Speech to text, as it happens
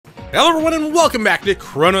Hello everyone and welcome back to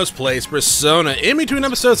Chronos Plays Persona. In between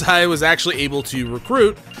episodes, I was actually able to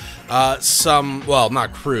recruit obtain some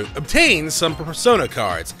Persona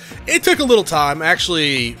cards. It took a little time. I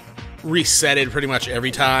actually resetted pretty much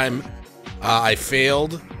every time I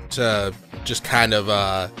failed to just kind of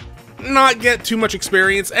not get too much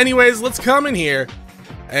experience. Anyways, let's come in here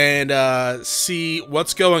and see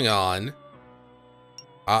what's going on.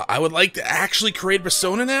 I would like to actually create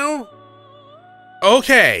Persona now.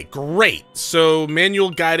 Okay, great. So,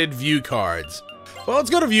 manual guided view cards. Well,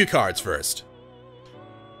 let's go to view cards first.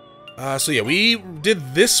 So yeah, we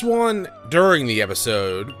did this one during the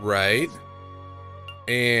episode, right?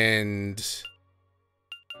 And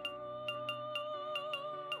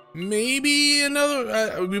maybe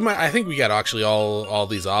another. I think we got actually all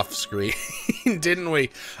these off screen, didn't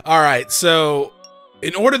we? All right. So,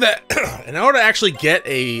 in order to actually get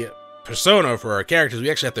a persona for our characters,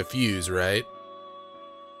 we actually have to fuse, right?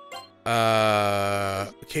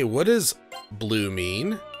 Okay, what does blue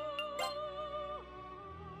mean?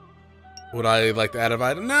 Would I like to add an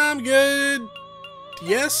item? Nah, I'm good.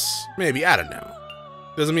 Yes? Maybe, I don't know.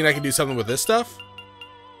 Doesn't mean I can do something with this stuff.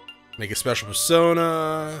 Make a special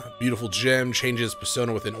persona. Beautiful gem, changes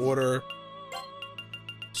persona within order.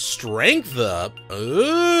 Strength up?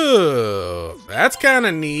 Ooh, that's kind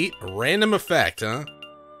of neat. Random effect, huh?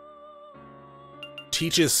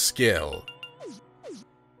 Teaches skill.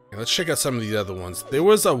 Let's check out some of these other ones. There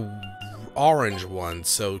was a orange one,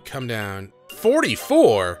 so come down.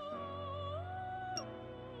 44?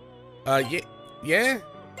 Yeah?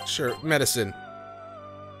 Sure, medicine.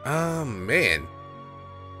 Oh, man.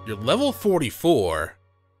 You're level 44.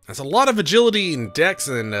 That's a lot of agility and dex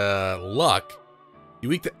and, luck. You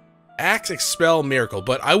weak to Axe, Expel, Miracle,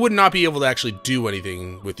 but I would not be able to actually do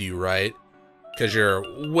anything with you, right? Because you're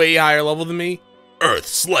way higher level than me? Earth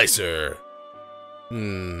Slicer!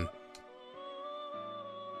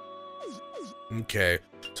 Okay.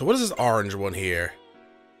 So what is this orange one here?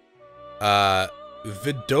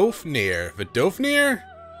 Vidofnir. Vidofnir?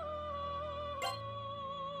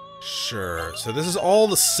 Sure. So this is all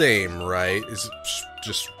the same, right? It's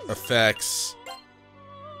just effects.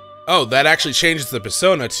 Oh, that actually changes the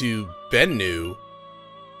persona to Bennu.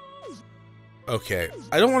 Okay.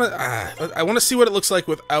 I don't want to... I want to see what it looks like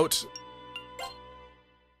without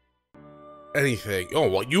anything. Oh,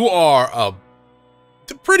 well, you are a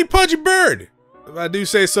pretty pudgy bird, if I do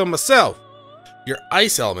say so myself. You're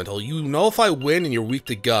ice elemental. You nullify wind and you're weak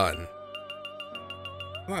to gun.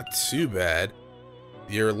 Not too bad.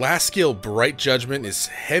 Your last skill, Bright Judgment, is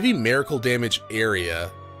heavy miracle damage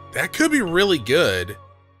area. That could be really good.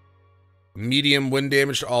 Medium wind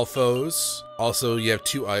damage to all foes. Also, you have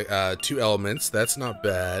two elements. That's not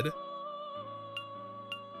bad.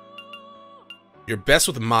 You're best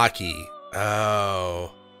with Maki.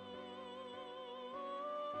 Oh.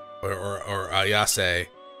 Or Ayase.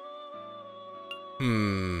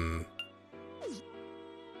 Oh,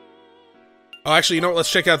 actually, you know what? Let's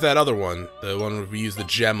check out that other one. The one where we use the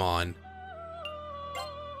gem on.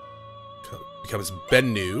 Becomes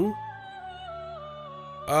Bennu.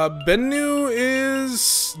 Bennu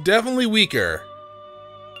is definitely weaker.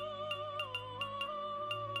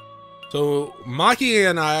 So, Maki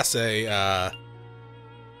and Ayase,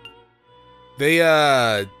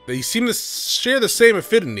 they seem to share the same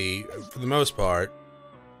affinity for the most part.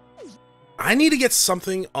 I need to get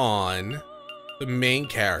something on the main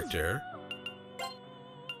character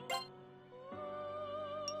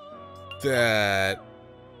that...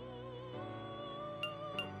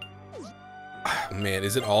 Oh, man,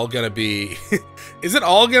 is it all gonna be... is it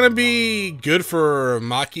all gonna be good for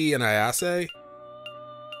Maki and Ayase?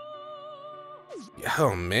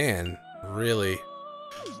 Oh, man. Really?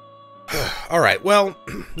 Alright, well,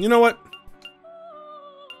 you know what?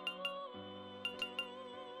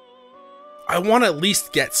 I want to at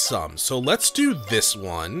least get some, so let's do this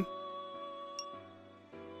one.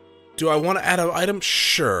 Do I want to add an item?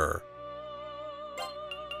 Sure.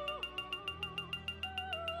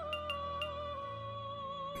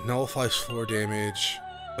 Nullifies 4 damage.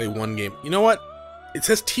 Play 1 game. You know what? It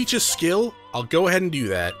says teach a skill. I'll go ahead and do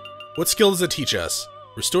that. What skill does it teach us?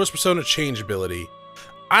 Restores persona change ability.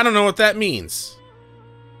 I don't know what that means.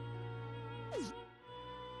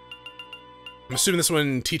 I'm assuming this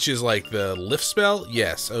one teaches, like, the lift spell?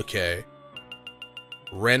 Yes, okay.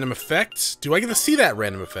 Random effect? Do I get to see that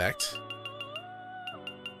random effect?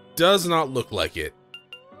 Does not look like it.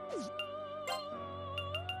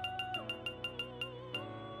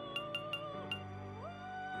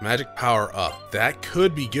 Magic power up. That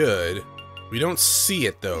could be good. We don't see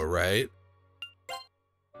it, though, right?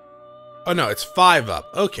 Oh, no, it's 5 up.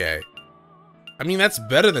 Okay. I mean, that's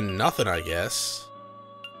better than nothing, I guess.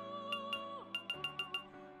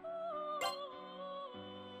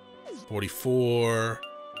 $44.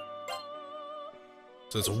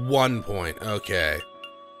 So it's 1 point. Okay.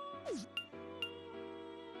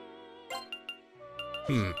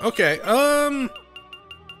 Okay. I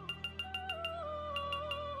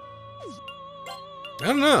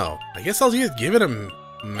don't know. I guess I'll just give it a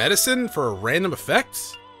medicine for a random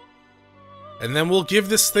effect. And then we'll give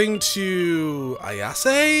this thing to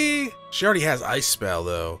Ayase? She already has Ice Spell,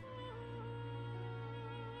 though.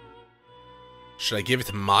 Should I give it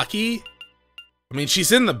to Maki? I mean,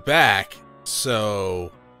 she's in the back,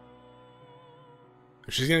 so...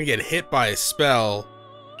 if she's gonna get hit by a spell,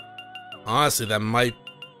 honestly, that might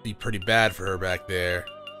be pretty bad for her back there.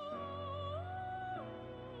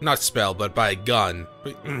 Not spell, but by a gun.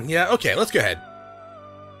 But, yeah, okay, let's go ahead.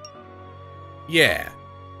 Yeah.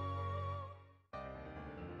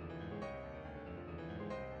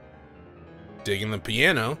 Digging the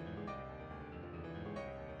piano.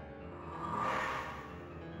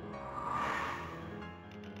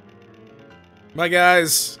 Bye,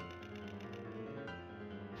 guys.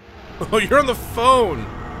 Oh, you're on the phone.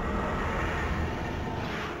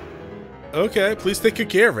 Okay, please take good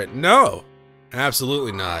care of it. No,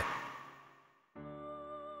 absolutely not.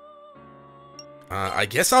 I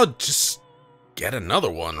guess I'll just get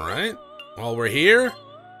another one, right? While we're here,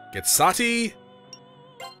 get Sati.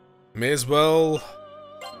 May as well,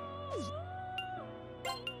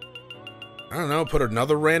 I don't know, put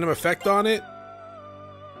another random effect on it.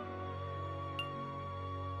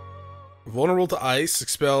 Vulnerable to ice,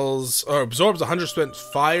 expels, or absorbs 100%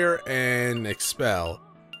 fire and expel.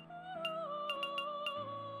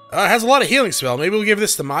 It has a lot of healing spell. Maybe we'll give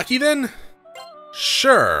this to Maki then?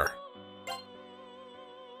 Sure.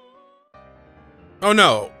 Oh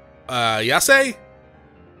no. Yase?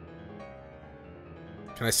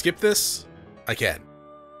 Can I skip this? I can.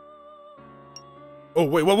 Oh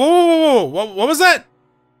wait, whoa, what was that?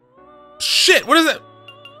 Shit, what is it?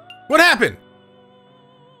 What happened?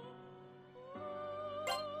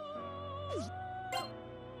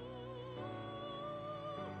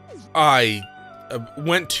 I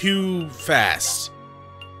went too fast.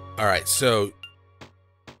 Alright, so...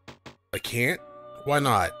 I can't? Why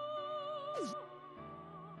not?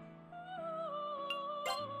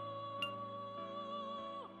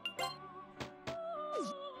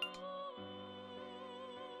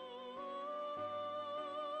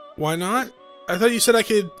 Why not? I thought you said I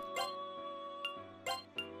could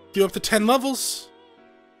do up to 10 levels.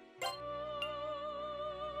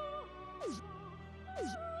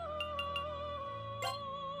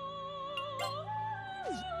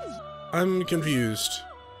 I'm confused.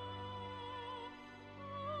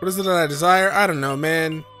 What is it that I desire? I don't know,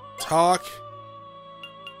 man. Talk.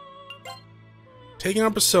 Taking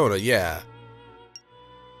on Persona, yeah.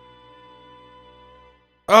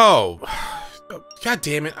 Oh. God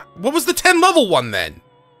damn it. What was the 10 level one then?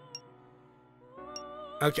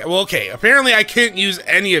 Okay, well, okay. Apparently I couldn't use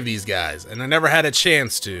any of these guys, and I never had a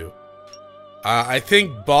chance to. I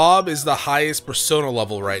think Bob is the highest Persona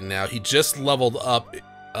level right now. He just leveled up,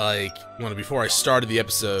 like, before I started the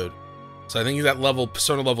episode. So I think he's at level,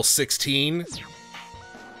 Persona level 16.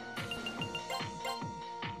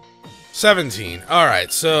 17.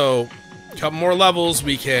 Alright, so a couple more levels,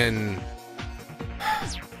 we can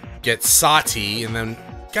get Sati, and then,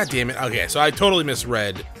 god damn it, okay, so I totally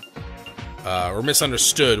misread, or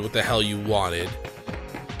misunderstood what the hell you wanted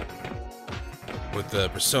with the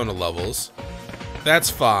Persona levels.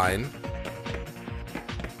 That's fine.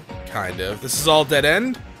 Kind of. This is all dead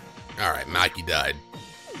end? Alright, Maki died.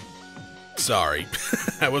 Sorry.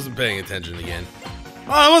 I wasn't paying attention again.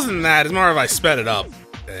 Well, it wasn't that, it's more of I sped it up.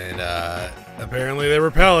 And, apparently they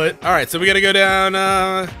repel it. Alright, so we gotta go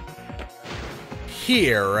down,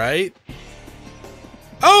 here, right?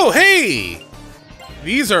 Oh, hey!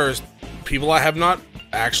 These are people I have not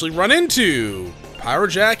actually run into. Pyro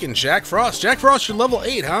Jack and Jack Frost. Jack Frost, you're level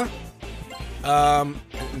 8, huh?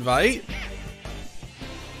 Invite.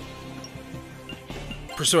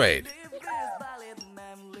 Persuade.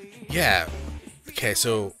 Yeah. Okay,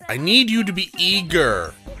 so I need you to be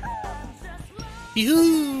eager.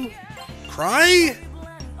 Yoo-hoo! Cry?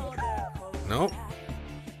 Nope.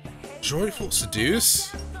 Joyful.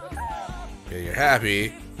 Seduce? Okay, you're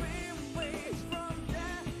happy.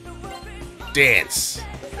 Dance.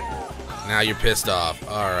 Now you're pissed off.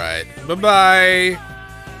 Alright. Bye-bye.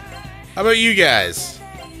 How about you guys?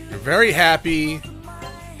 You're very happy.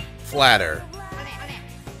 Flatter.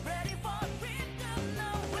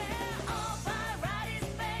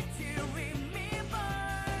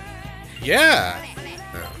 Yeah.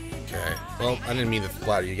 Oh, okay. Well, I didn't mean to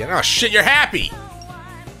flatter you again. Oh shit, you're happy!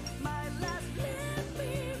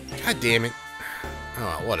 God damn it.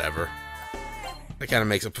 Oh, whatever. That kind of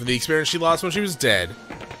makes up for the experience she lost when she was dead.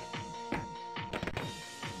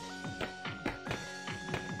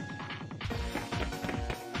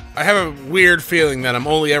 I have a weird feeling that I'm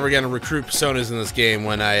only ever going to recruit personas in this game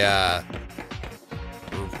when I,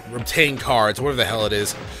 obtain cards, whatever the hell it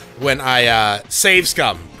is, when I, save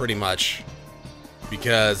scum, pretty much.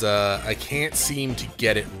 Because, I can't seem to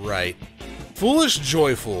get it right. Foolish,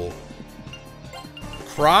 joyful.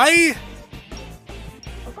 Cry?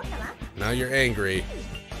 Now you're angry.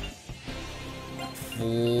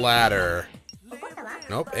 Flatter.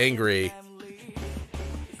 Nope, angry.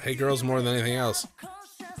 I hate girls more than anything else.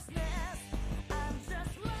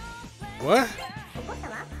 What?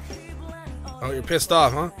 Oh, you're pissed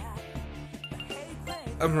off, huh?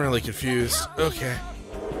 I'm really confused. Okay.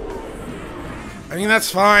 I mean,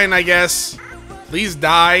 that's fine, I guess. Please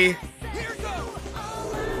die.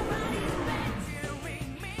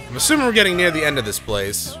 I'm assuming we're getting near the end of this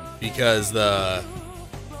place, because I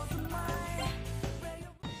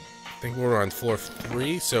think we're on floor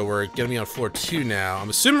 3, so we're gonna be on floor 2 now.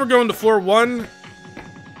 I'm assuming we're going to floor 1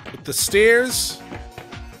 with the stairs.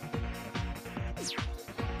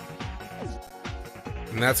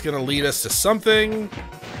 And that's gonna lead us to something.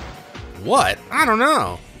 What? I don't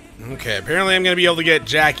know. Okay, apparently I'm gonna be able to get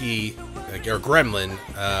Jackie, or Gremlin,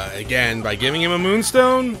 again by giving him a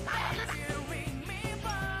moonstone.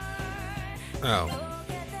 Oh.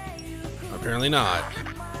 Apparently not.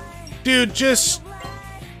 Dude, just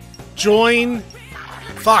join.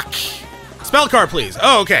 Fuck. Spell card, please.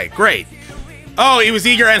 Oh, okay, great. Oh, he was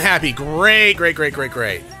eager and happy. Great, great, great, great,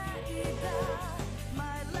 great.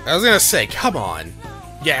 I was gonna say, come on.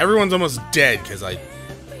 Yeah, everyone's almost dead because I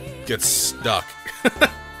get stuck.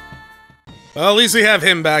 Well, at least we have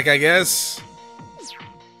him back, I guess.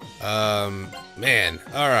 Man,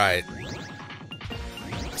 alright.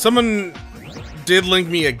 Someone did link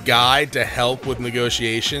me a guide to help with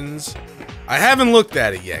negotiations. I haven't looked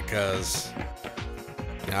at it yet, because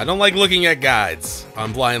I don't like looking at guides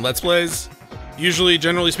on blind Let's Plays. Usually,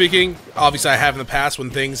 generally speaking, obviously I have in the past when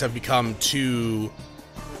things have become too,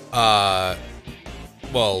 well,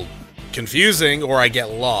 confusing or I get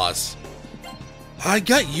lost. I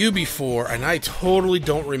got you before, and I totally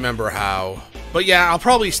don't remember how. But yeah, I'll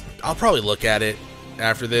probably look at it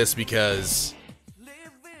after this because,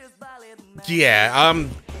 yeah,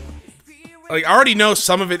 like, I already know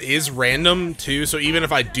some of it is random too. So even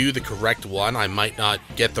if I do the correct one, I might not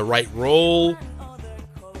get the right roll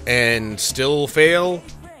and still fail.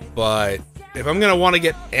 But if I'm gonna want to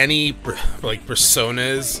get any like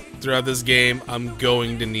personas throughout this game, I'm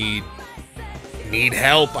going to need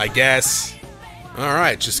help, I guess.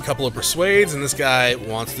 Alright, just a couple of persuades, and this guy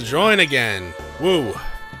wants to join again. Woo.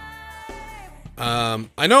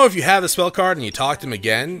 I know if you have the spell card and you talk to him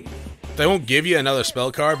again, they won't give you another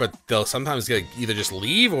spell card, but they'll sometimes get either just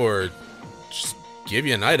leave or just give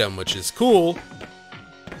you an item, which is cool.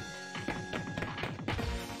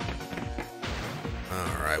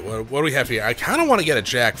 Alright, what do we have here? I kind of want to get a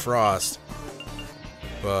Jack Frost,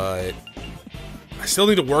 but I still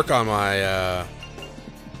need to work on my,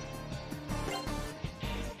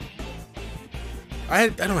 I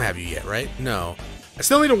don't have you yet, right? No. I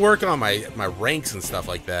still need to work on my ranks and stuff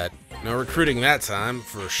like that. No recruiting that time,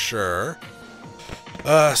 for sure.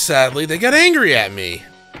 Sadly, they got angry at me.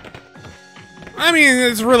 I mean,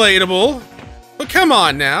 it's relatable. But come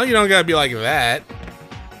on now, you don't gotta be like that.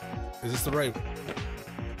 Is this the right...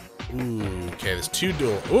 Ooh, okay, there's 2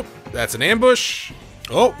 doors. Oop, that's an ambush.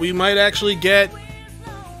 Oh, we might actually get...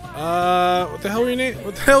 what the hell are your name?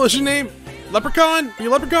 What the hell is your name? Leprechaun? Are you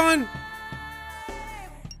Leprechaun?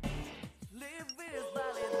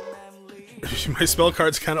 My spell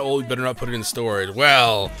card's kind of old, better not put it in storage.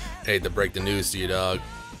 Well, hate to break the news to you, dog.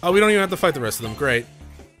 Oh, we don't even have to fight the rest of them. Great.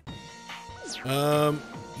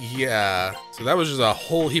 Yeah. So that was just a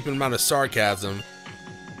whole heaping amount of sarcasm.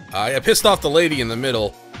 I pissed off the lady in the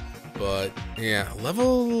middle. But, yeah.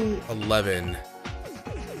 Level 11.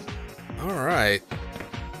 Alright.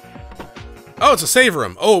 Oh, it's a save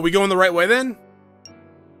room. Oh, are we going the right way then?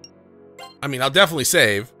 I mean, I'll definitely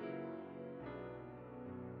save.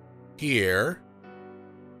 Here.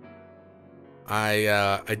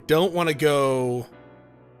 I don't want to go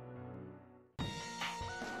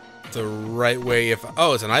the right way if...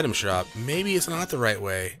 Oh, it's an item shop. Maybe it's not the right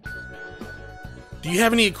way. Do you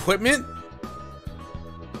have any equipment?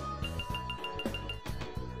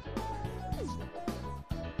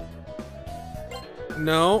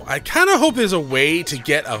 No. I kind of hope there's a way to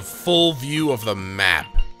get a full view of the map.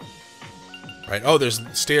 Right? Oh, there's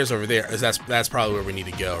stairs over there. That's probably where we need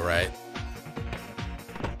to go, right?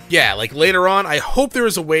 Yeah, like later on, I hope there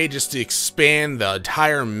is a way just to expand the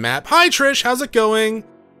entire map. Hi, Trish. How's it going?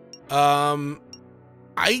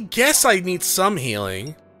 I guess I need some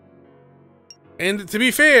healing. And to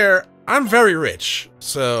be fair, I'm very rich,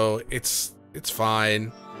 so it's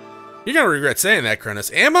fine. You're gonna regret saying that, Chronos.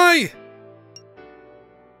 Am I?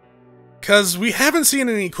 Because we haven't seen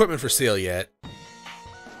any equipment for sale yet.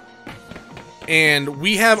 And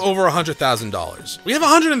we have over $100,000. We have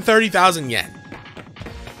 130,000 yen.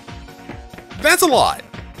 That's a lot.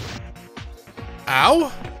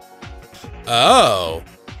 Ow. Oh.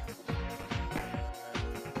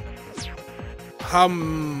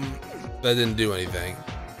 That didn't do anything.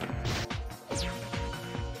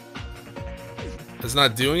 It's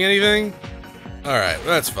not doing anything? Alright,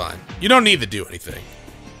 well, that's fine. You don't need to do anything.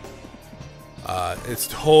 It's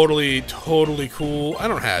totally cool. I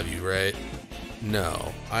don't have you, right?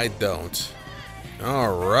 No, I don't.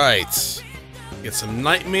 Alright. Get some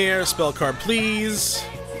Nightmare. Spell card, please.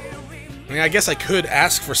 I mean, I guess I could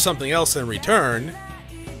ask for something else in return.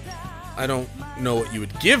 I don't know what you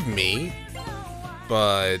would give me,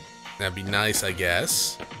 but that'd be nice, I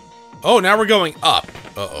guess. Oh, now we're going up.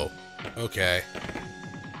 Uh-oh. Okay.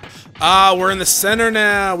 Ah, we're in the center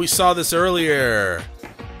now. We saw this earlier.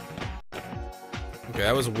 Okay,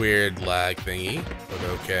 that was a weird lag thingy, but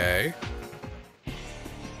okay.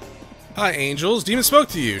 Hi, angels. Demon spoke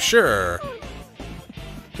to you. Sure.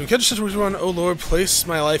 Can catch such one, oh Lord, place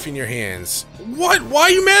my life in your hands. What? Why are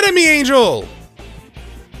you mad at me, Angel?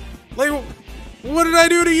 Like, what did I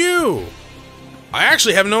do to you? I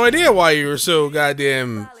actually have no idea why you were so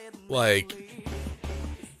goddamn, like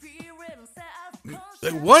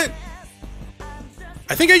what?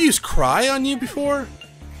 I think I used cry on you before?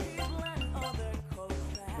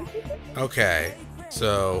 Okay,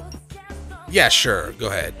 so, yeah, sure, go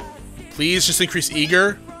ahead. Please just increase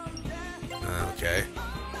eager. Okay.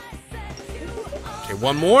 Okay,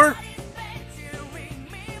 one more.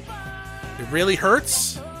 It really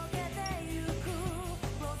hurts?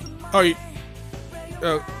 Oh, you...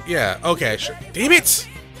 Oh, yeah, okay, sure. Damn it!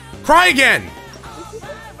 Cry again!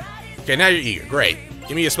 Okay, now you're eager. Great.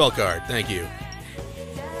 Give me a spell card. Thank you.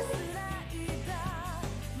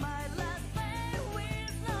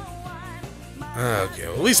 Okay,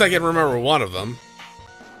 well, at least I can remember one of them.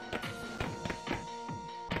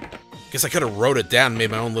 Guess I could have wrote it down and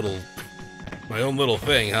made my own little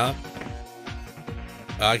thing, huh?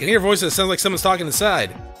 I can hear voices that sound like someone's talking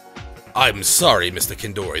inside. I'm sorry, Mr.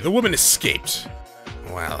 Kendori. The woman escaped.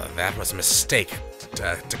 Well, that was a mistake,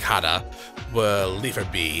 Takeda. Well, leave her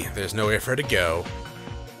be. There's nowhere for her to go.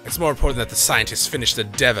 It's more important that the scientists finish the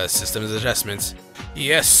Deva system's adjustments.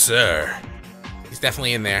 Yes, sir. He's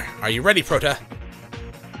definitely in there. Are you ready, Prota?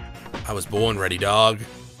 I was born ready, dog.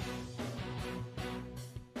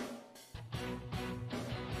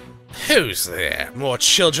 Who's there? More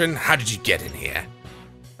children? How did you get in here?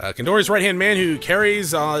 Kendori's right-hand man who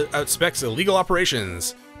carries out specs illegal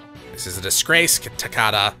operations. This is a disgrace,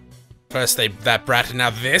 Takeda. First that brat and now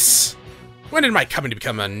this? When did my company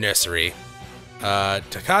become a nursery?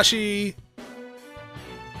 Takashi...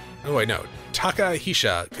 Oh wait, no.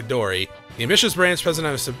 Takahisha Kendori. The ambitious branch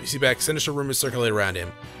president of CBEC, sinister rumors circulate around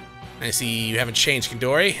him. I see you haven't changed,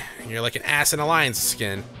 Kendori. You're like an ass in a lion's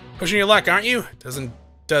skin. Pushing your luck, aren't you?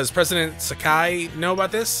 Does President Sakai know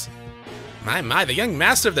about this? My, the young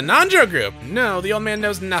master of the Nanjo group! No, the old man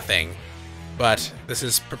knows nothing. But this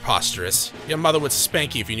is preposterous. Your mother would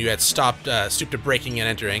spank you if you knew you had stooped to breaking and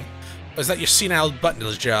entering. Or is that your senile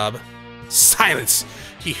butler's job? Silence!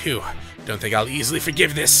 You don't think I'll easily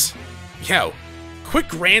forgive this? Yo, quit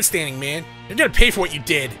grandstanding, man. You're gonna pay for what you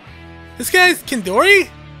did. This guy's Kendori?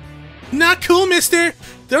 Not cool, mister.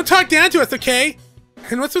 Don't talk down to us, okay?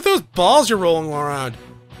 And what's with those balls you're rolling around?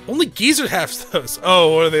 Only geezers have those.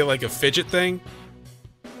 Oh, what are they, like a fidget thing?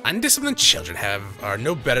 Undisciplined children are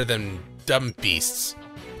no better than dumb beasts.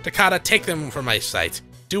 Takeda, take them from my sight.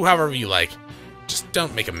 Do however you like. Just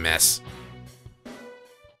don't make a mess.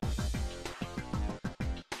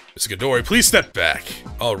 Mr. Kendori, please step back.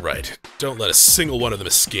 Alright, don't let a single one of them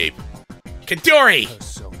escape. Kendori!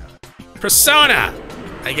 Persona!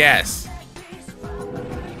 I guess.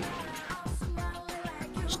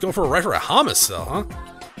 Just go for a right for a homicide, huh?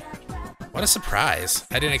 What a surprise.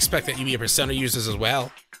 I didn't expect that you'd be a Persona user as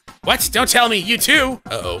well. What? Don't tell me! You too!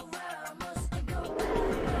 Uh-oh.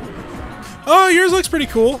 Oh, yours looks pretty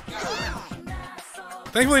cool.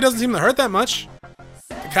 Thankfully, it doesn't seem to hurt that much.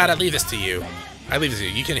 Takeda, I leave this to you. I leave this to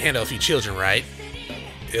you. You can handle a few children, right?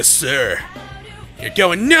 Yes, sir. You're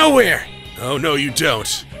going nowhere! Oh, no, you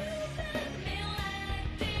don't.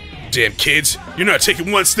 Damn kids, you're not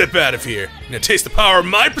taking one step out of here. Now taste the power of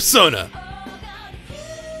my persona.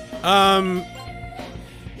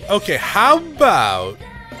 Okay, how about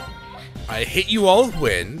I hit you all with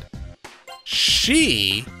wind,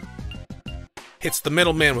 she hits the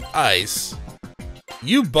middleman with ice,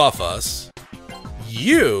 you buff us,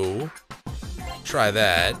 you try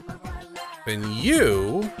that, then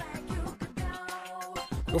you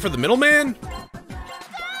go for the middleman?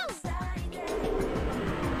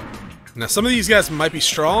 Now some of these guys might be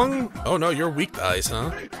strong. Oh no, you're weak to ice,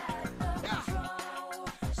 huh?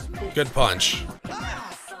 Good punch.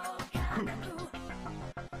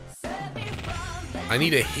 I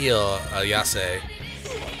need to heal Yase.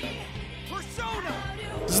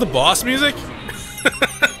 This is the boss music?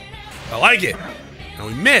 I like it. And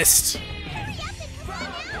we missed.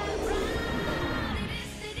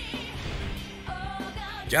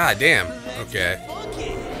 God damn. Okay.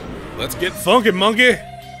 Let's get funky, monkey.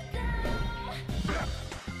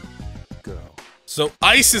 So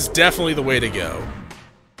ice is definitely the way to go.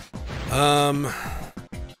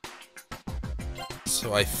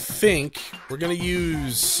 So I think we're gonna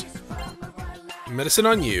use medicine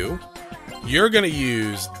on you. You're gonna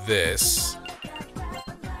use this.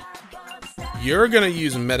 You're gonna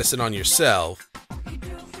use medicine on yourself.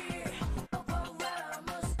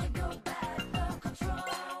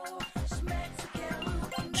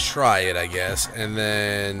 Try it, I guess, and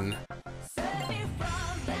then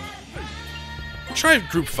try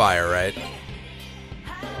group fire, right?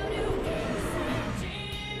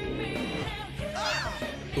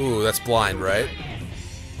 Ooh, that's blind, right?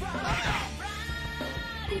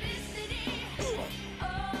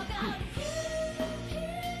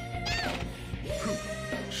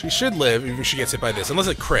 She should live, even if she gets hit by this. Unless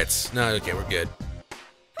it crits. No, okay, we're good.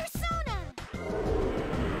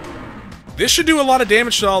 This should do a lot of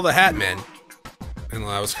damage to all the Hat Men. And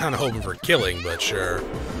I was kind of hoping for killing, but sure.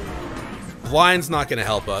 Blind's not going to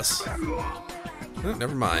help us. Oh,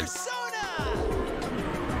 never mind.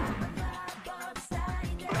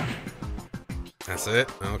 That's it?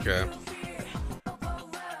 Okay.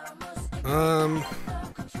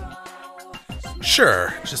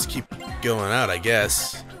 Sure. Just keep going out, I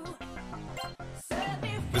guess.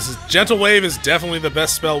 This is Gentle Wave is definitely the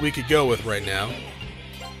best spell we could go with right now.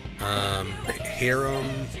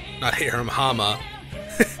 Harem, not Harem, Hama.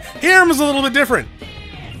 Harem is a little bit different.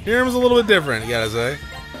 Harem is a little bit different, you gotta say.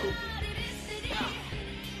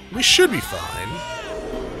 We should be fine.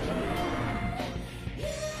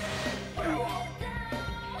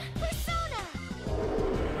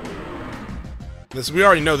 This, we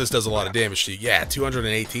already know this does a lot of damage to you. Yeah,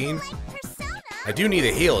 218. I do need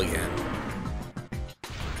a heal again.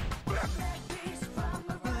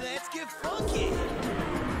 Let's get funky.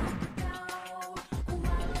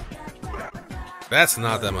 That's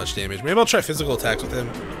not that much damage. Maybe I'll try physical attacks with him.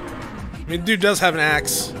 I mean, dude does have an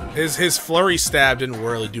axe. His flurry stab didn't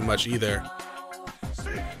really do much either.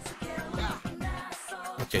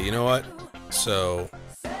 Okay, you know what? So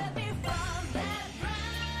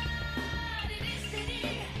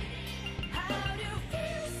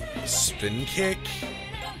spin kick.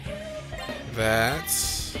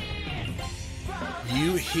 That's...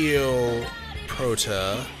 You heal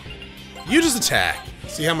Prota. You just attack.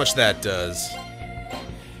 See how much that does.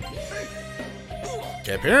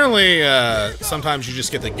 Okay, apparently, sometimes you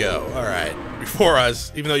just get to go. Alright. Before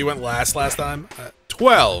us, even though you went last time.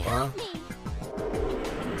 12, huh?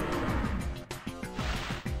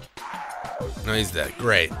 No, he's dead.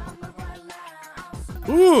 Great.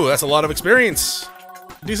 Ooh, that's a lot of experience.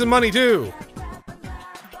 Decent money, too.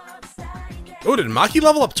 Oh, did Maki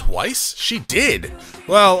level up twice? She did.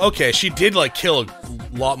 Well, okay, she did, like, kill a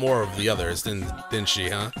lot more of the others, didn't she,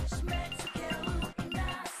 huh?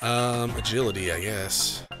 Agility, I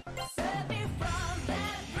guess.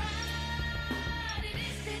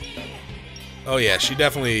 Oh, yeah, she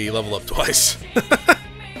definitely leveled up twice.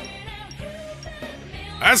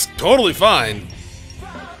 That's totally fine.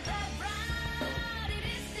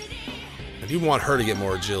 I do want her to get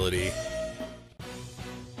more agility.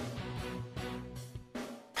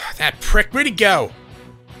 That prick, where'd he go?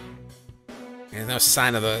 There's no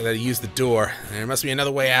sign of that he used the door. There must be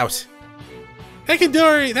another way out. Hey,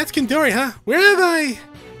 Kandori, that's Kandori, huh? Where am I?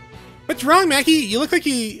 What's wrong, Maki? You look like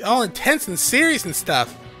you all intense and serious and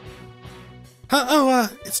stuff. Huh? Oh,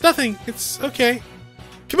 it's nothing. It's okay.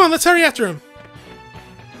 Come on, let's hurry after him.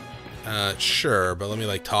 Sure, but let me,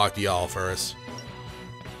 like, talk to y'all first.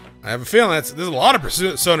 I have a feeling there's a lot of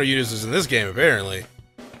Persona users in this game, apparently.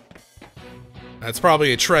 That's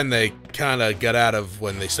probably a trend they kind of got out of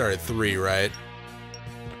when they started 3, right?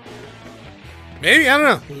 Maybe, I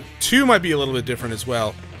don't know. 2 might be a little bit different as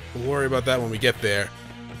well. We'll worry about that when we get there.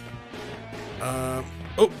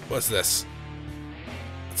 Oh, what's this?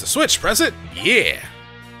 It's a switch. Press it. Yeah.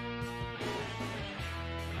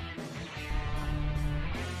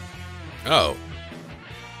 Oh.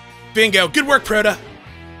 Bingo. Good work, Proto.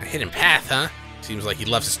 A hidden path, huh? Seems like he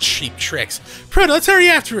loves his cheap tricks. Proto, let's hurry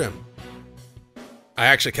after him. I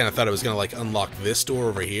actually kind of thought I was going to, like, unlock this door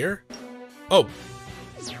over here. Oh.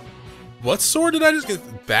 What sword did I just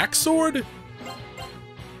get? Back sword?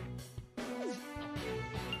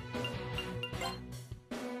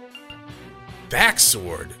 Back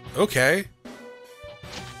sword. Okay.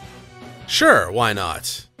 Sure, why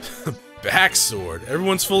not? Back sword.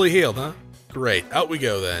 Everyone's fully healed, huh? Great. Out we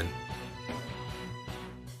go, then.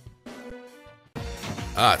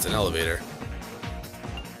 Ah, it's an elevator.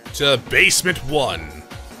 To basement 1.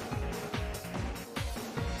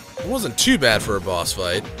 It wasn't too bad for a boss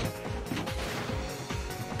fight.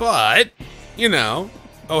 But, you know.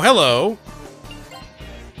 Oh, hello.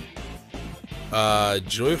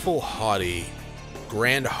 Joyful Haughty.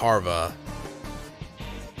 Grand Harva.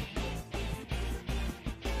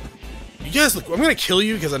 You guys look. I'm gonna kill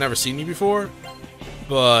you because I've never seen you before.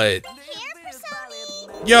 But.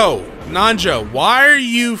 Yo, Nanjo, why are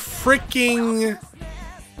you freaking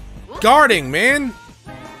guarding, man?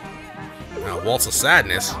 Oh, Waltz of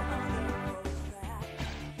Sadness.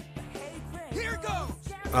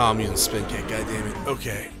 Oh, I'm using spin kick, goddammit.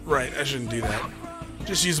 Okay, right, I shouldn't do that.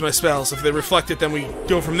 Just use my spells. If they reflect it, then we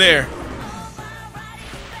go from there.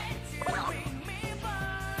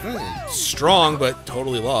 Strong, but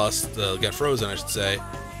totally lost. Got frozen, I should say.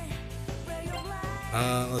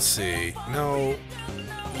 Let's see. No.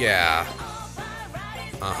 Yeah.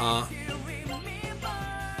 Uh-huh.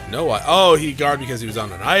 No, oh, he guarded because he was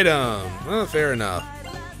on an item. Oh, fair enough.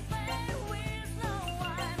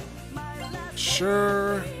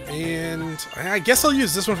 Sure, and I guess I'll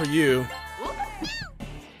use this one for you.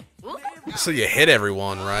 So you hit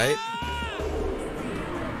everyone, right?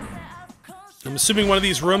 I'm assuming one of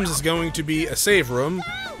these rooms is going to be a save room,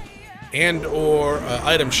 and or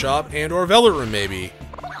item shop, and or velvet room, maybe.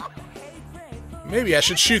 Maybe I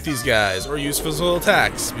should shoot these guys or use physical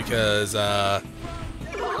attacks because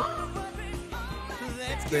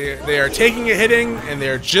they are taking a hitting and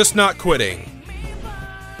they're just not quitting.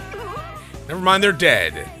 Never mind, they're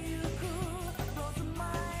dead.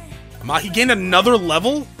 He gained another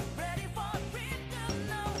level?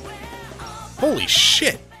 Holy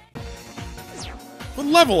shit. What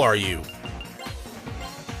level are you?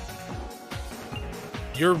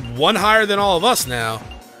 You're one higher than all of us now.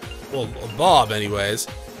 Well, Bob, anyways.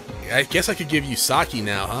 I guess I could give you Saki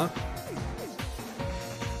now, huh?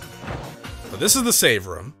 But this is the save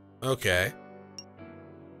room. Okay.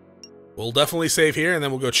 We'll definitely save here, and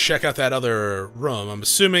then we'll go check out that other room. I'm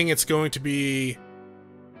assuming it's going to be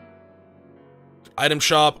item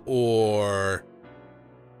shop or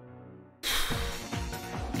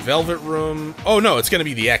velvet room. Oh no, it's going to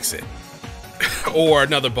be the exit. Or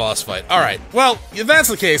another boss fight. Alright, well, if that's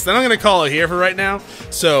the case, then I'm going to call it here for right now.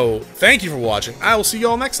 So, thank you for watching. I will see you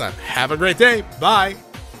all next time. Have a great day. Bye.